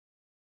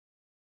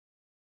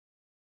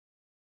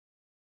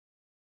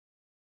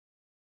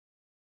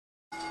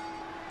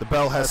The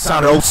bell has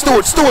sounded. Oh,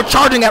 Stewart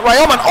charging at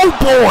Ryoman. Oh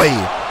boy!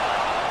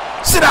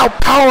 Sit out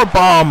power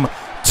bomb.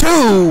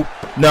 2.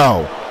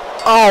 No.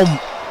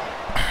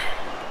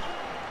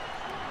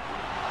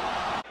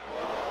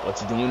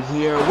 What's he doing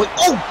here? Wait,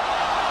 oh!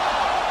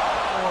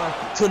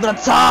 To the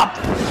top!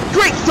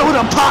 Great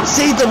soda pop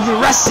save the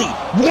Veresi!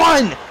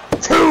 1,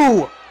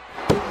 2,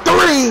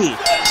 3!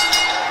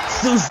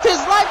 His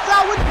lights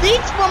out with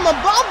beats from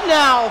above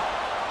now!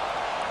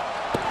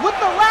 With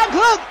the leg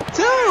hook,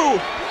 too!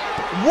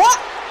 What?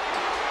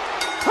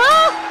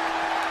 Huh?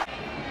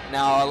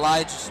 Now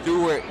Elijah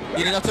Stewart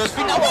getting up to his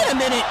feet. Now wait a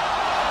minute!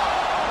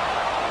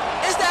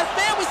 Is that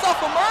fan we saw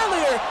from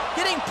earlier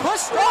getting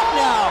pushed off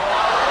now?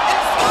 And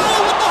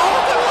Stewart with the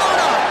whole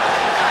corona!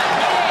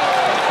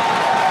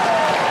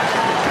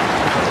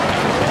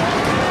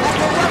 As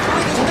the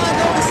referee does not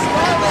notice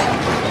smiling,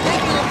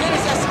 taking a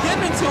finish that's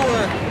given to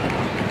her.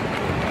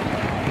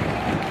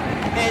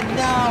 And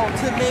now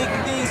to make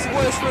things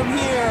worse from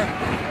here.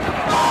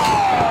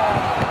 Oh!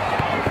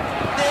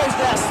 There's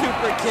that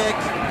super kick.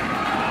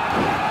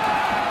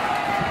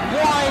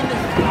 1,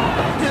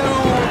 2,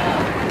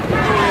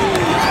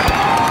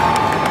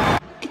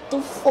 3. Get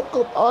the fuck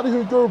up out of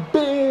here, you're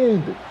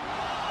banned!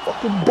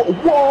 Fucking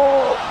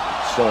whoa!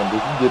 Son,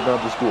 did you get down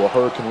to school a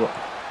hurricane run?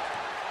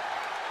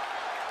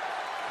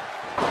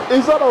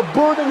 Is that a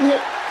burning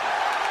hit?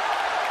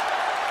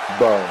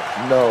 Bro,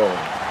 no.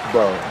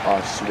 Bro,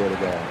 I swear to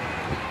God.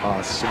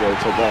 I swear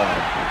to God.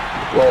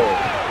 Bro,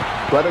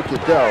 better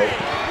get out.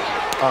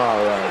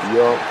 Alright,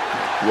 yup.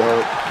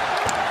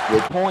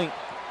 Good Point.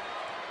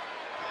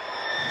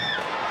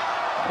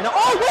 And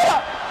oh, wait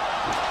up!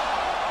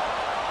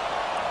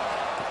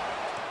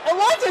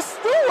 Elijah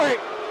Stewart!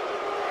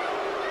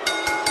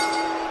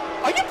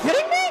 Are you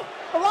kidding me?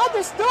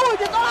 Elijah Stewart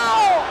just, oh!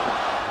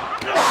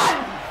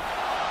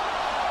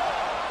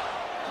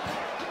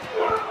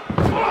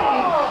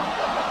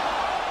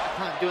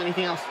 Can't do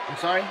anything else. I'm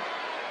sorry.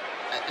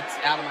 It's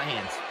out of my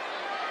hands.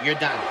 You're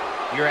done.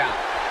 You're out.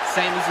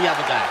 Same as the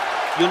other guy.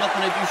 You're not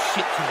gonna do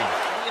shit to me.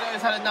 You know,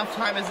 it's had enough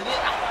time as it is.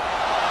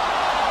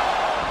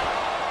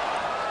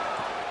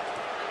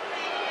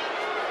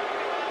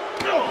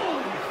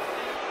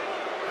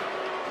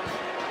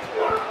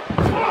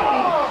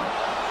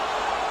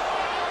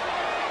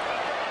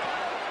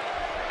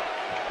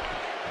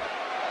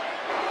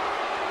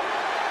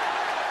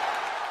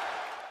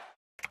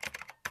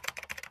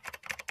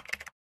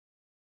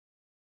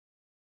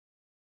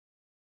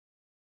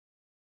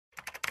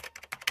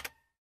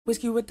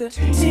 Whiskey with the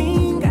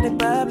team, got it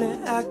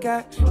bubbling. I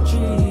got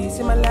G's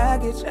in my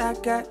luggage. I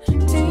got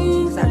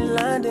teens out in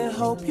London.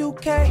 Hope you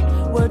care.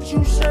 What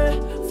you say?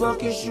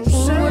 Fuck is you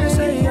say? What they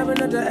say? I've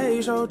been at the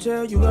Ace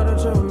Hotel. You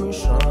gotta tell me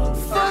something.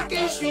 Fuck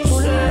is you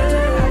say?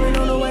 I've been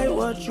on the way.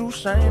 What you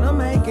saying? I'm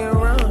making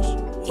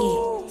runs.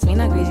 Me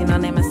not greasy, no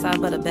name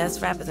aside, but the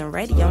best rappers and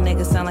radio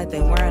niggas sound like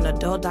they wearing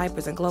adult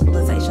diapers, and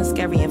globalization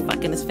scary and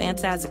fucking is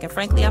fantastic. And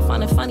frankly, I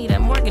find it funny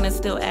that Morgan is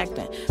still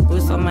acting.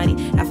 Bruce Almighty,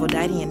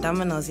 Aphrodite and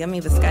Domino's,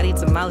 yummy biscotti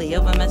tamale.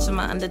 Over mention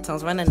my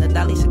undertones, running the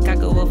Dolly,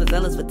 Chicago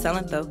overzealous with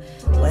talent though.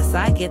 West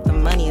Side get the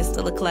money, it's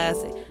still a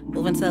classic.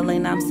 Moving to LA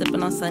now, I'm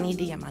sipping on Sunny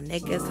D, and my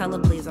nigga is hella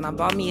pleased. And I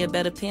bought me a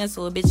better pen,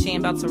 so a bitch she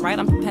ain't about to write.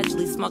 I'm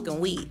perpetually smoking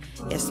weed.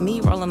 It's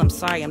me rolling, I'm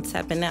sorry, I'm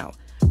tapping out.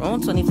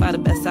 Room 25, the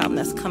best album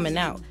that's coming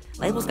out.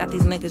 Labels got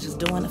these niggas just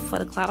doing it for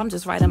the clout. I'm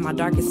just writing my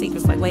darkest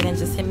secrets, like wait and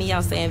just hit me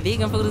out. Saying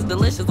vegan food is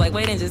delicious, like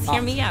wait and just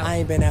hear me out. I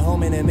ain't been at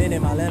home in a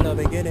minute, my landlord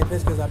been getting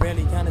pissed cause I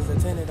barely count as a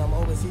tenant. I'm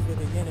overseas with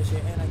the yen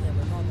shit and I can't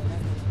recall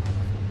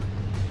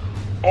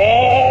the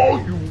Oh,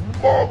 you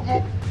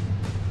mother...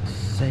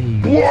 Say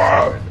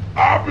what?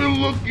 I've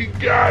been looking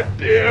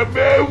goddamn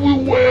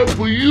everywhere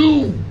for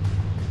you.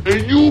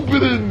 And you've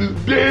been in this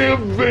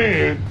damn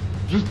van.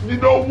 Just, you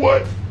know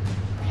what?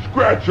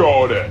 Scratch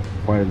all that.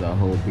 Part of the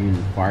whole being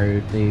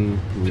fired thing,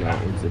 you know,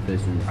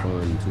 insufficient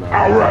funds.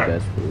 All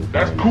right,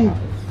 that's cool.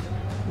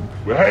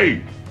 But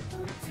hey,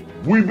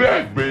 we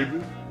back, baby.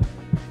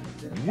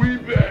 We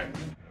back.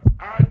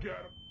 I got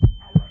it.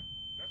 All right,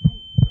 that's cool.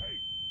 Hey,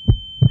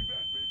 we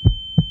back, baby.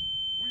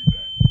 We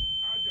back.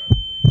 I got a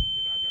plan,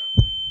 and I got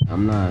a place.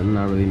 I'm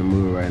not really in the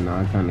mood right now.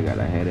 I kind of got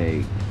a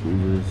headache. We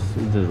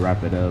just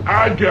wrap it up.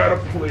 I got a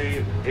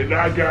plan, and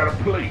I got a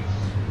place.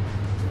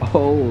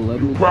 Oh,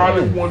 let me. You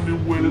probably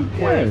wondering where this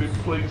plan, this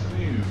place is.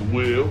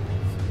 Well,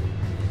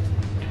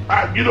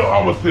 you know,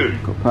 I'm gonna tell you.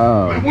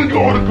 Kapow. We're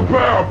going to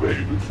Kapow,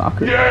 baby.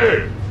 Soccer.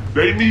 Yeah,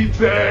 they need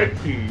tag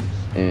teams.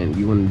 And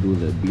you want to do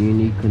the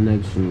B&E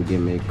connection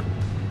gimmick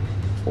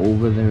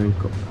over there in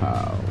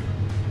Kapow.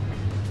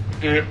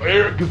 And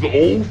Eric is an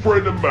old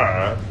friend of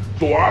mine,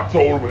 so I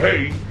told him,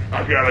 hey,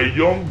 I got a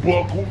young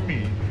buck with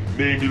me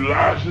named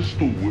Elijah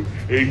Stewart,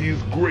 and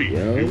he's great.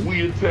 Yeah. And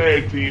we a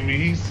tag team,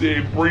 and he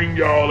said, bring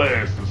y'all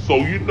asses. So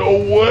you know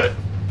what?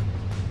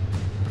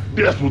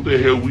 That's what the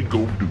hell we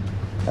gonna do.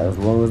 As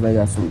long as they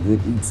got some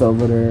good eats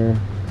over there,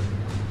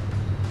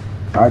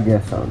 I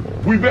guess I'm there.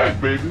 We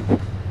back, baby.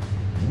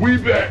 We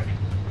back.